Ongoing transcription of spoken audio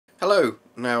Hello!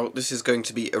 Now this is going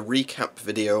to be a recap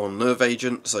video on nerve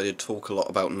agents. I did talk a lot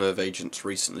about nerve agents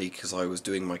recently because I was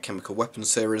doing my chemical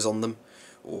weapons series on them,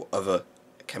 or other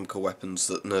chemical weapons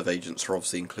that nerve agents are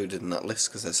obviously included in that list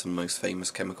because they're some of the most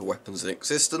famous chemical weapons in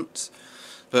existence.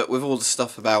 But with all the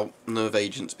stuff about nerve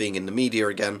agents being in the media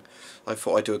again, I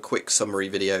thought I'd do a quick summary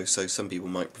video so some people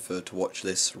might prefer to watch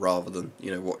this rather than,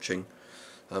 watching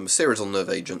a series on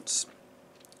nerve agents.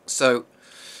 So,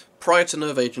 prior to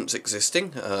nerve agents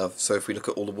existing, so if we look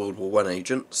at all the World War I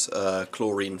agents,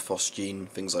 chlorine, phosgene,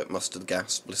 things like mustard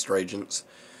gas, blister agents,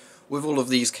 with all of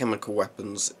these chemical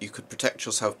weapons you could protect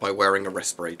yourself by wearing a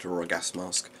respirator or a gas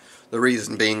mask. The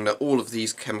reason being that all of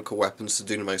these chemical weapons to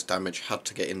do the most damage had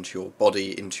to get into your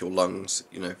body, into your lungs,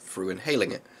 through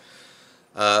inhaling it.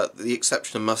 The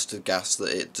exception of mustard gas,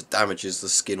 that it damages the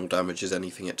skin or damages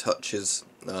anything it touches,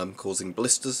 causing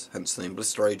blisters, hence the name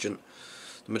blister agent.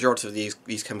 The majority of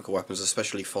these chemical weapons,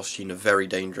 especially phosgene, are very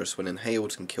dangerous when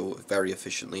inhaled and kill very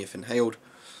efficiently if inhaled,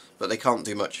 but they can't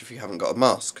do much if you haven't got a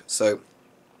mask. So,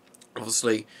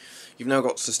 obviously, you've now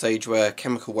got to the stage where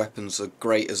chemical weapons are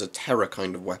great as a terror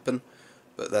kind of weapon,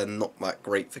 but they're not that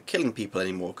great for killing people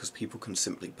anymore because people can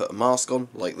simply put a mask on,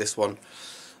 like this one.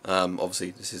 Obviously,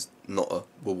 this is not a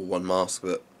World War I mask,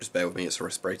 but just bear with me, it's a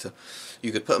respirator.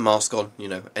 You could put a mask on,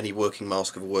 any working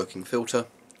mask with a working filter,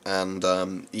 and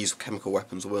these chemical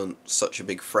weapons weren't such a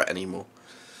big threat anymore.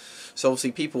 So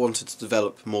obviously people wanted to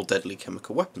develop more deadly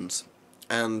chemical weapons,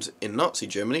 and in Nazi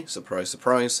Germany, surprise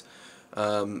surprise,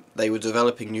 they were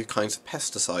developing new kinds of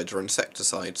pesticides or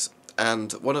insecticides,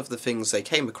 and one of the things they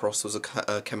came across was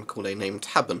a chemical they named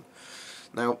Tabun.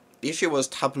 Now, the issue was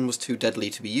Tabun was too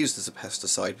deadly to be used as a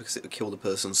pesticide because it would kill the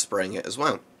person spraying it as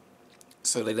well.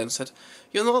 So they then said,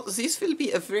 this will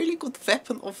be a really good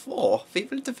weapon of war. We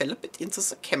will develop it into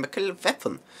a chemical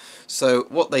weapon. So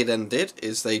what they then did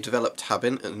is they developed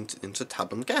Tabun into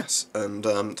Tabun gas. And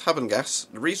Tabun gas,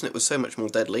 the reason it was so much more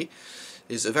deadly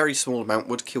is a very small amount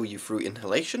would kill you through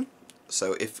inhalation.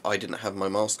 So if I didn't have my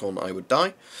mask on, I would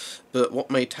die. But what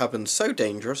made Tabun so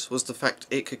dangerous was the fact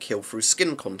it could kill through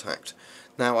skin contact.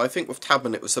 Now, I think with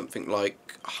Tabun it was something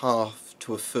like half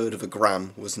to a third of a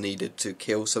gram was needed to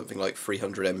kill, something like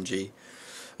 300 mg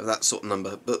of that sort of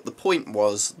number. But the point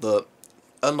was that,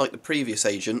 unlike the previous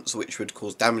agents, which would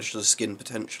cause damage to the skin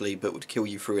potentially but would kill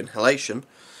you through inhalation,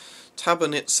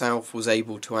 Tabun itself was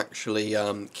able to actually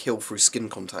kill through skin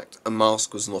contact. A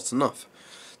mask was not enough.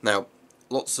 Now,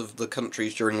 lots of the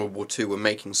countries during World War II were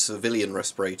making civilian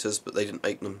respirators, but they didn't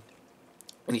make them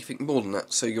anything more than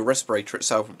that, so your respirator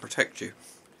itself would protect you.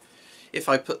 If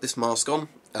I put this mask on,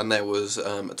 and there was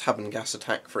a Tabun gas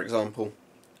attack, for example,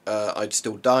 I'd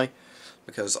still die,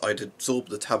 because I'd absorb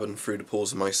the Tabun through the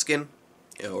pores of my skin,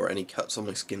 or any cuts on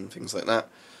my skin, things like that.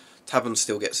 Tabun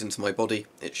still gets into my body,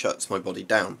 it shuts my body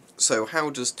down. So how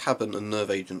does Tabun and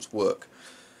nerve agents work?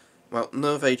 Well,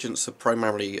 nerve agents are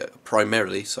primarily,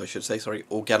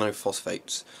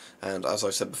 organophosphates, and as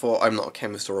I said before, I'm not a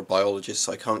chemist or a biologist,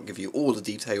 so I can't give you all the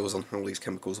details on how these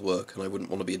chemicals work, and I wouldn't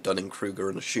want to be a Dunning-Kruger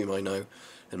and assume I know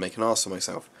and make an ass of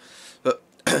myself. But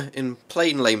in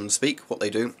plain layman speak, what they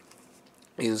do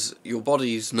is your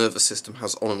body's nervous system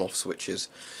has on and off switches.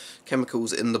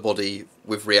 Chemicals in the body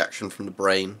with reaction from the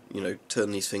brain,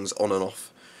 turn these things on and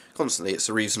off constantly. It's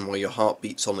the reason why your heart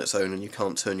beats on its own and you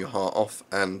can't turn your heart off,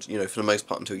 and for the most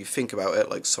part until you think about it,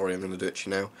 like, sorry, I'm going to do it to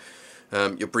you now,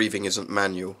 your breathing isn't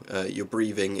manual. Your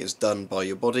breathing is done by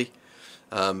your body,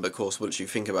 but of course once you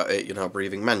think about it, you're now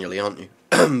breathing manually, aren't you?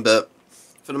 But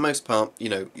for the most part,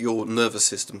 your nervous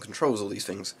system controls all these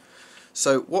things.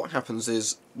 So what happens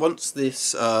is, once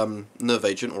this nerve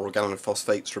agent or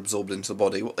organophosphates are absorbed into the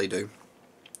body, what they do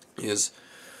is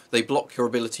they block your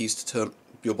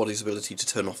body's ability to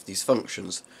turn off these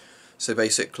functions. So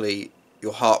basically,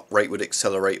 your heart rate would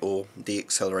accelerate or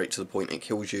deaccelerate to the point it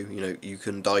kills you. You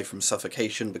can die from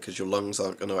suffocation because your lungs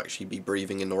aren't going to actually be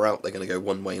breathing in or out. They're going to go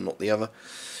one way and not the other.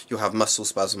 You'll have muscle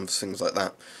spasms, things like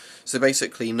that. So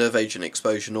basically, nerve agent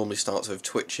exposure normally starts with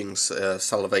twitching,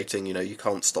 salivating. You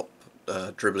can't stop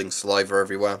dribbling saliva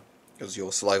everywhere because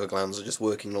your saliva glands are just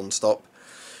working non-stop.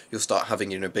 You'll start having,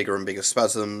 bigger and bigger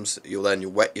spasms. You'll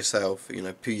wet yourself,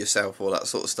 poo yourself, all that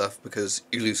sort of stuff, because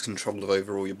you lose control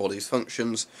over all your body's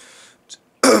functions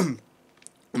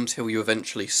until you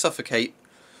eventually suffocate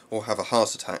or have a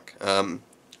heart attack.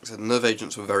 So nerve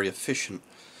agents were very efficient.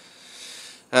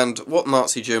 And what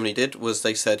Nazi Germany did was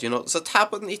they said, the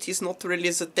Tabun, it is not really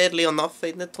as deadly enough,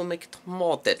 they need to make it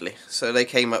more deadly. So they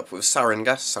came up with sarin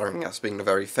gas being the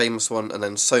very famous one, and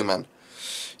then Soman.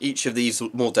 Each of these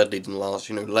more deadly than last,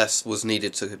 less was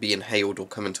needed to be inhaled or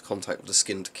come into contact with the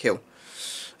skin to kill.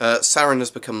 Sarin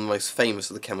has become the most famous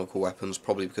of the chemical weapons,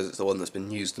 probably because it's the one that's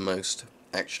been used the most,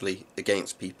 actually,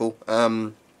 against people.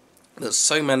 That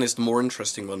Soman is the more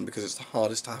interesting one because it's the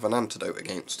hardest to have an antidote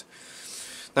against.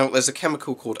 Now, there's a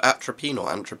chemical called atropine, or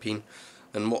antropine,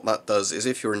 and what that does is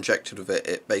if you're injected with it,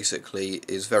 it basically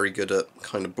is very good at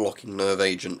kind of blocking nerve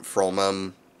agent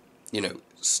from, you know,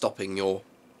 stopping your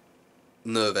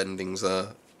nerve endings,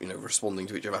 you know, responding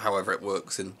to each other, however it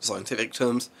works in scientific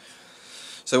terms.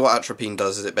 So what atropine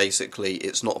does is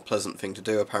it's not a pleasant thing to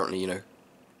do. Apparently, you know,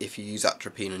 if you use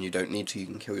atropine and you don't need to, you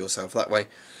can kill yourself that way.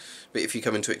 But if you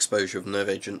come into exposure of nerve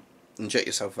agent, inject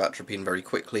yourself with atropine very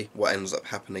quickly, what ends up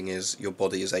happening is your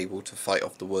body is able to fight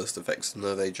off the worst effects of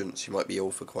nerve agents. You might be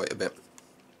ill for quite a bit,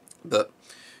 but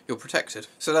you're protected.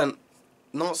 So then,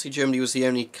 Nazi Germany was the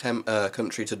only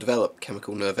country to develop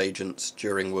chemical nerve agents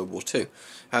during World War II.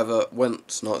 However,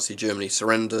 once Nazi Germany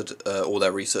surrendered, all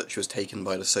their research was taken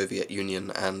by the Soviet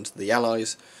Union and the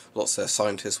Allies. Lots of their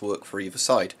scientists work for either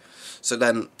side. So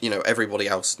then, you know, everybody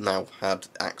else now had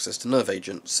access to nerve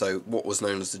agents. So what was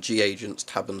known as the G agents,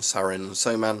 Tabun, Sarin and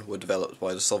Soman, were developed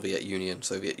by the Soviet Union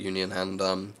and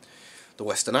the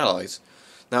Western Allies.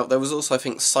 Now, there was also, I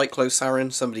think,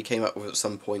 cyclosarin, somebody came up with at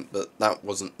some point, but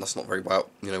that's not very well,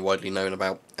 you know, widely known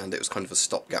about, and it was kind of a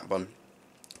stopgap one.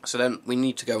 So then we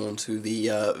need to go on to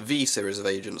the V series of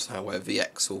agents now, where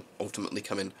VX will ultimately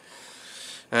come in.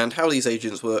 And how these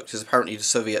agents worked is apparently the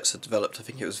Soviets had developed, I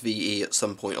think it was VE at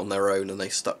some point on their own, and they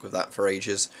stuck with that for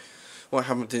ages. What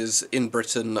happened is, in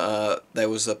Britain, there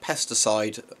was a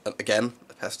pesticide, again,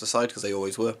 a pesticide, because they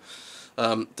always were,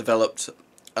 developed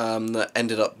that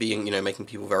ended up being, you know, making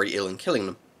people very ill and killing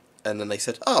them. And then they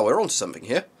said, oh, we're onto something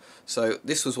here. So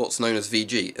this was what's known as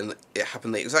VG, and it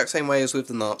happened the exact same way as with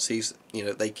the Nazis. You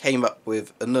know, they came up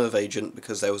with a nerve agent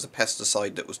because there was a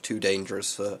pesticide that was too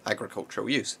dangerous for agricultural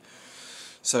use.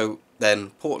 So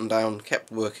then Portendown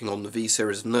kept working on the V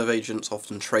series of nerve agents,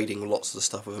 often trading lots of the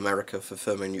stuff with America for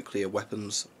thermonuclear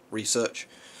weapons research.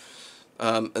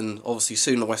 And obviously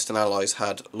soon the Western Allies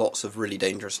had lots of really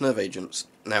dangerous nerve agents.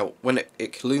 Now, when it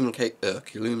accumulates,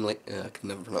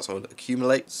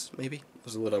 maybe,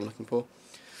 was the word I'm looking for,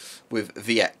 with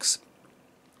VX,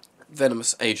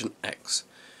 Venomous Agent X,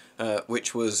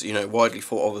 which was, you know, widely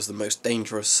thought of as the most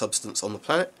dangerous substance on the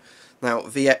planet. Now,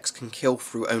 VX can kill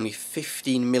through only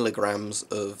 15 milligrams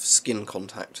of skin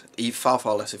contact, far,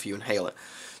 far less if you inhale it.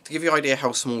 To give you an idea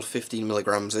how small 15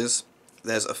 milligrams is,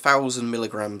 there's 1,000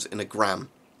 milligrams in a gram.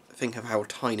 Think of how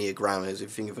tiny a gram is. If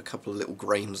you think of a couple of little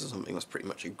grains or something, that's pretty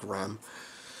much a gram.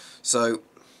 So,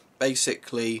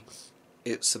 basically,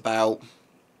 it's about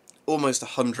almost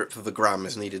 1/100th of a gram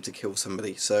is needed to kill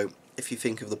somebody. So, if you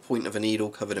think of the point of a needle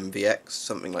covered in VX,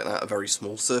 something like that, a very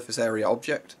small surface area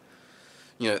object,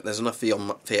 you know, there's enough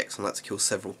VX on that to kill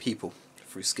several people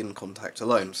through skin contact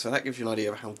alone. So that gives you an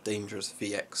idea of how dangerous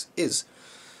VX is.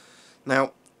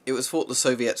 Now, it was thought the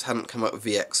Soviets hadn't come up with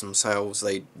VX themselves.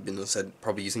 They'd been said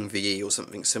probably using VE or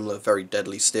something similar, very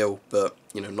deadly still, but,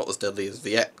 you know, not as deadly as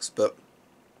VX. But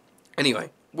anyway,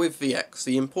 with VX,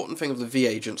 the important thing of the V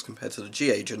agents compared to the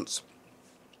G agents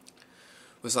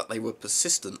was that they were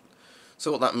persistent.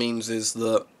 So what that means is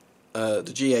that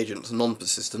the G agents are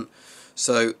non-persistent.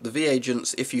 So the V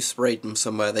agents, if you sprayed them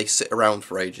somewhere, they sit around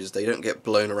for ages. They don't get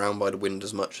blown around by the wind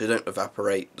as much. They don't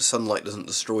evaporate. The sunlight doesn't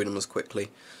destroy them as quickly.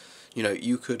 You know,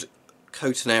 you could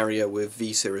coat an area with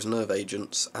V-series nerve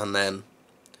agents, and then,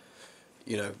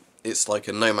 you know, it's like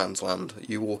a no man's land.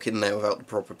 You walk in there without the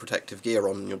proper protective gear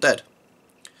on and you're dead.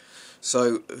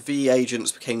 So V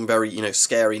agents became very, you know,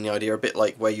 scary in the idea, a bit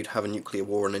like where you'd have a nuclear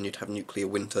war and then you'd have nuclear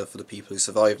winter for the people who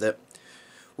survived it.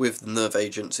 With the nerve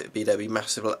agents, there'd be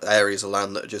massive areas of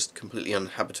land that are just completely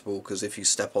uninhabitable, because if you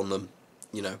step on them,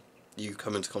 you know, you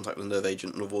come into contact with a nerve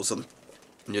agent and all of a sudden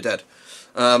you're dead.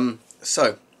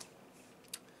 So,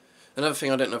 another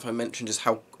thing I don't know if I mentioned is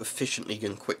how efficiently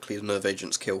and quickly the nerve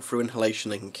agents kill. Through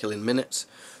inhalation they can kill in minutes,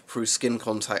 through skin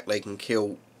contact they can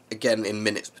kill, again, in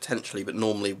minutes potentially, but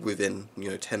normally within,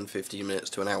 you know, 10-15 minutes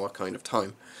to an hour kind of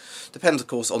time. Depends, of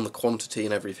course, on the quantity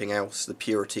and everything else, the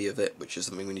purity of it, which is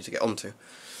something we need to get onto.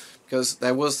 Because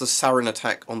there was the sarin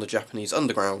attack on the Japanese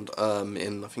underground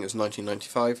in, I think it was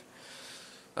 1995,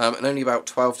 and only about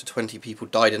 12 to 20 people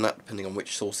died in that, depending on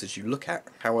which sources you look at.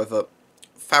 However,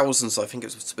 thousands, I think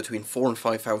it was between 4,000 and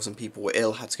 5,000 people were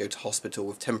ill, had to go to hospital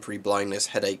with temporary blindness,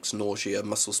 headaches, nausea,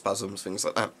 muscle spasms, things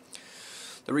like that.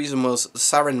 The reason was the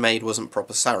sarin made wasn't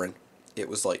proper sarin. It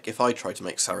was like, if I tried to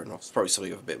make sarin, I was probably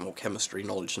somebody with a bit more chemistry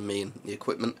knowledge than me and the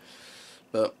equipment,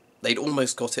 but they'd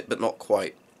almost got it, but not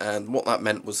quite. And what that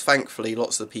meant was, thankfully,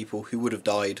 lots of the people who would have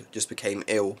died just became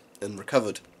ill and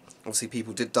recovered. Obviously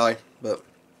people did die, but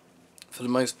for the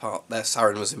most part their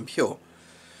sarin was impure.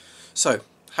 So,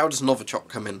 how does Novichok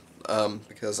come in?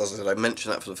 Because, as I said, I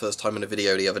mentioned that for the first time in a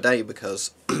video the other day,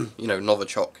 because, you know,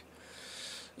 Novichok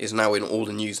is now in all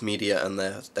the news media, and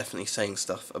they're definitely saying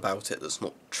stuff about it that's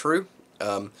not true.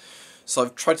 So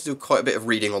I've tried to do quite a bit of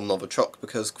reading on Novichok,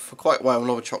 because for quite a while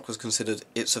Novichok was considered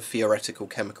it's a theoretical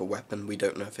chemical weapon, we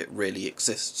don't know if it really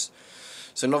exists.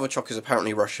 So Novichok is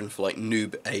apparently Russian for like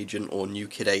noob agent or new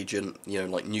kid agent, you know,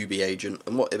 like newbie agent,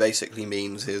 and what it basically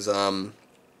means is,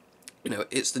 you know,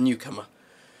 it's the newcomer.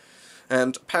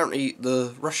 And apparently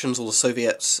the Russians or the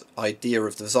Soviets' idea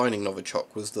of designing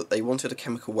Novichok was that they wanted a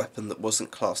chemical weapon that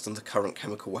wasn't classed under current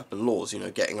chemical weapon laws, you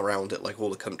know, getting around it like all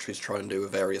the countries try and do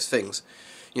with various things.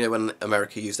 You know, when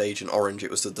America used Agent Orange,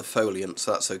 it was the defoliant,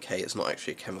 so that's okay, it's not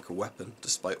actually a chemical weapon,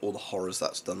 despite all the horrors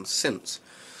that's done since.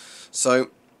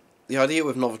 So, the idea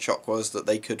with Novichok was that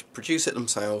they could produce it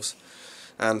themselves,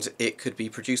 and it could be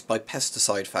produced by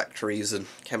pesticide factories and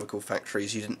chemical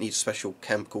factories. You didn't need special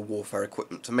chemical warfare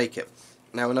equipment to make it.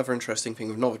 Now, another interesting thing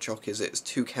with Novichok is it's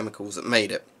two chemicals that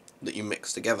made it, that you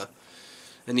mix together.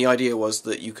 And the idea was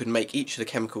that you could make each of the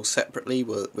chemicals separately,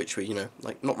 which were, you know,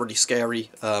 like not really scary,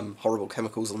 horrible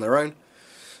chemicals on their own.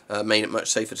 Made it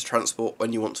much safer to transport.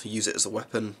 When you want to use it as a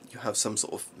weapon, you have some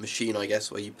sort of machine, I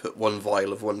guess, where you put one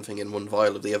vial of one thing in one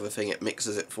vial of the other thing, it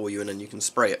mixes it for you, and then you can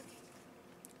spray it.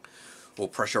 Or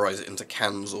pressurize it into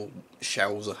cans or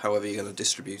shells, or however you're going to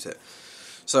distribute it.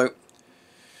 So,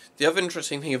 the other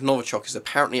interesting thing of Novichok is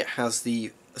apparently it has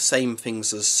the same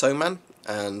things as Soman,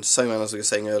 and Soman, as we were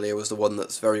saying earlier, was the one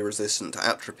that's very resistant to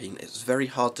atropine. It's very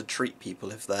hard to treat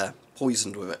people if they're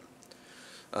poisoned with it.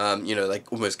 You know, they're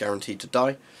almost guaranteed to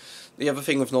die. The other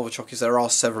thing with Novichok is there are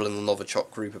several in the Novichok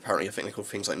group, apparently. I think they're called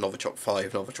things like Novichok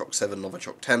 5, Novichok 7,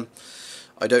 Novichok 10.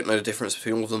 I don't know the difference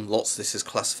between all of them. Lots of this is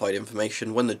classified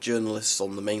information. When the journalists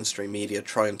on the mainstream media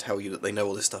try and tell you that they know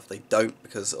all this stuff, they don't,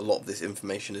 because a lot of this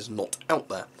information is not out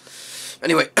there.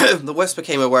 Anyway, the West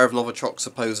became aware of Novichok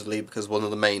supposedly because one of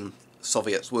the main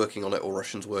Soviets working on it, or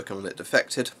Russians working on it,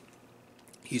 defected.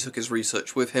 He took his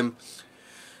research with him,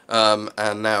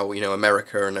 and now, you know,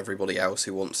 America and everybody else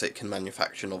who wants it can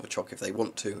manufacture Novichok if they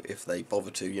want to, if they bother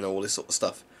to, you know, all this sort of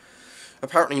stuff.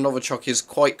 Apparently Novichok is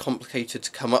quite complicated to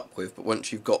come up with, but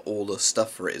once you've got all the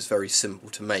stuff for it, it's very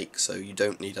simple to make, so you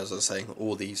don't need, as I was saying,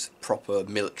 all these proper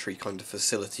military kind of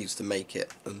facilities to make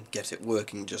it and get it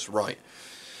working just right.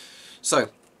 So,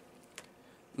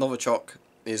 Novichok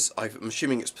is, I'm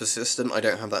assuming it's persistent, I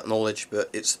don't have that knowledge, but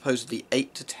it's supposedly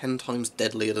 8 to 10 times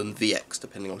deadlier than VX,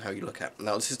 depending on how you look at it.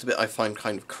 Now, this is the bit I find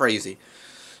kind of crazy,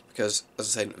 because,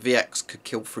 as I said, VX could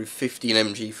kill through 15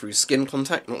 mg through skin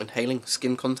contact, not inhaling,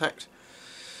 skin contact.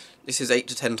 This is 8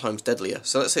 to 10 times deadlier.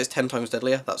 So let's say it's 10 times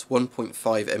deadlier, that's 1.5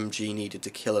 mg needed to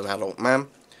kill an adult man.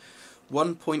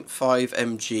 1.5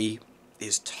 mg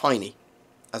is tiny.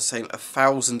 As saying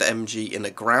 1,000 mg in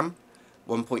a gram,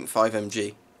 1.5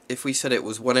 mg. If we said it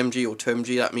was 1 mg or 2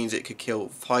 mg, that means it could kill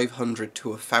 500 to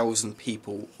 1,000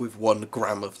 people with 1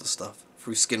 gram of the stuff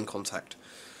through skin contact.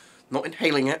 Not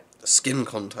inhaling it, skin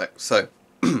contact. So,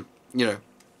 you know,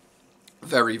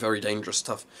 very, very dangerous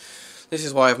stuff. This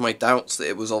is why I have my doubts that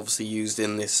it was obviously used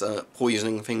in this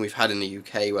poisoning thing we've had in the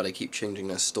UK, where they keep changing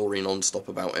their story non-stop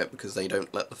about it because they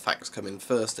don't let the facts come in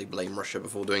first. They blame Russia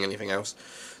before doing anything else.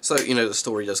 So, you know, the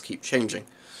story does keep changing.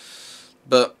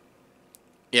 But,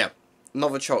 yeah,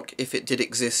 Novichok, if it did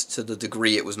exist to the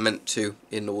degree it was meant to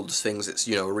in all these things, it's,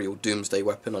 you know, a real doomsday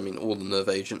weapon. I mean, all the nerve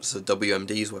agents are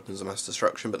WMDs, weapons of mass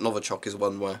destruction, but Novichok is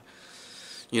one where,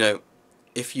 you know,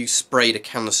 if you sprayed a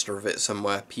canister of it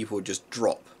somewhere, people would just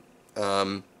drop.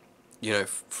 You know,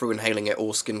 through inhaling it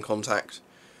or skin contact.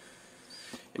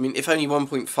 I mean, if only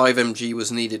 1.5 mg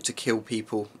was needed to kill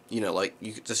people, you know, like,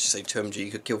 you could just say 2 mg,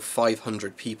 you could kill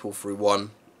 500 people through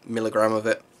 1 milligram of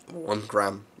it, or 1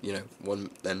 gram, you know, 1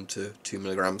 then to 2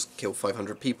 milligrams, kill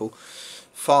 500 people.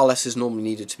 Far less is normally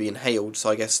needed to be inhaled,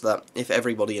 so I guess that if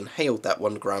everybody inhaled that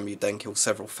 1 gram, you'd then kill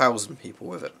several thousand people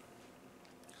with it.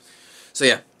 So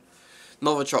yeah,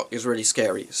 Novichok is really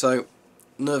scary. So,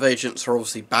 nerve agents are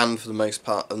obviously banned for the most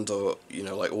part under, you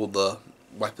know, like all the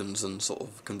weapons and sort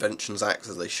of conventions acts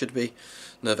as they should be.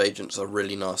 Nerve agents are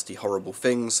really nasty, horrible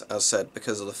things, as said,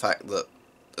 because of the fact that,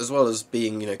 as well as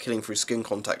being, you know, killing through skin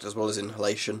contact as well as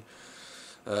inhalation,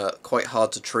 quite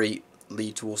hard to treat,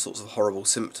 lead to all sorts of horrible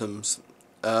symptoms.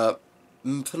 For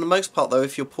the most part, though,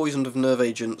 if you're poisoned with nerve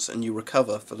agents and you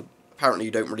recover, apparently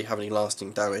you don't really have any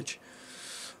lasting damage,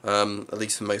 at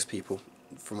least for most people.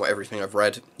 From everything I've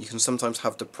read, you can sometimes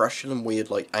have depression and weird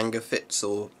like anger fits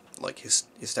or like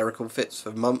hysterical fits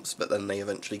for months, but then they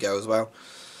eventually go as well.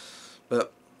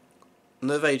 But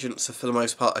nerve agents are for the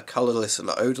most part are colourless and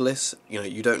odorless. You know,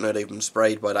 you don't know they've been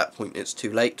sprayed. By that point it's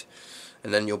too late.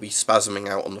 and then you'll be spasming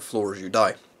out on the floor as you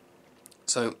die.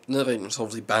 So, nerve agents are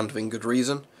obviously banned within good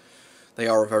reason. They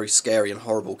are a very scary and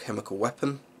horrible chemical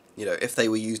weapon. You know, if they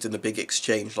were used in a big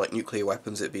exchange like nuclear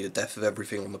weapons, it'd be the death of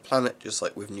everything on the planet, just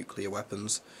like with nuclear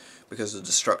weapons, because the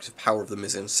destructive power of them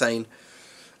is insane.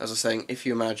 As I was saying, if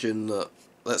you imagine that,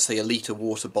 let's say, a litre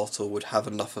water bottle would have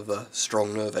enough of a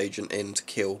strong nerve agent in to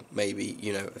kill maybe,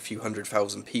 you know, a few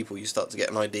 100,000 people, you start to get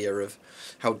an idea of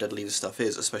how deadly this stuff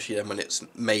is, especially then when it's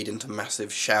made into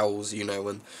massive shells, you know,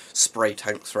 and spray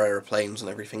tanks for aeroplanes and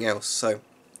everything else. So,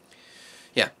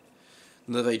 yeah.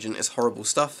 Nerve agent is horrible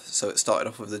stuff, so it started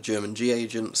off with the German G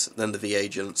agents, then the V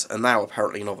agents, and now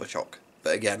apparently Novichok.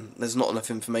 But again, there's not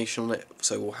enough information on it,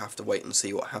 so we'll have to wait and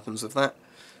see what happens with that.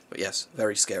 But yes,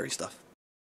 very scary stuff.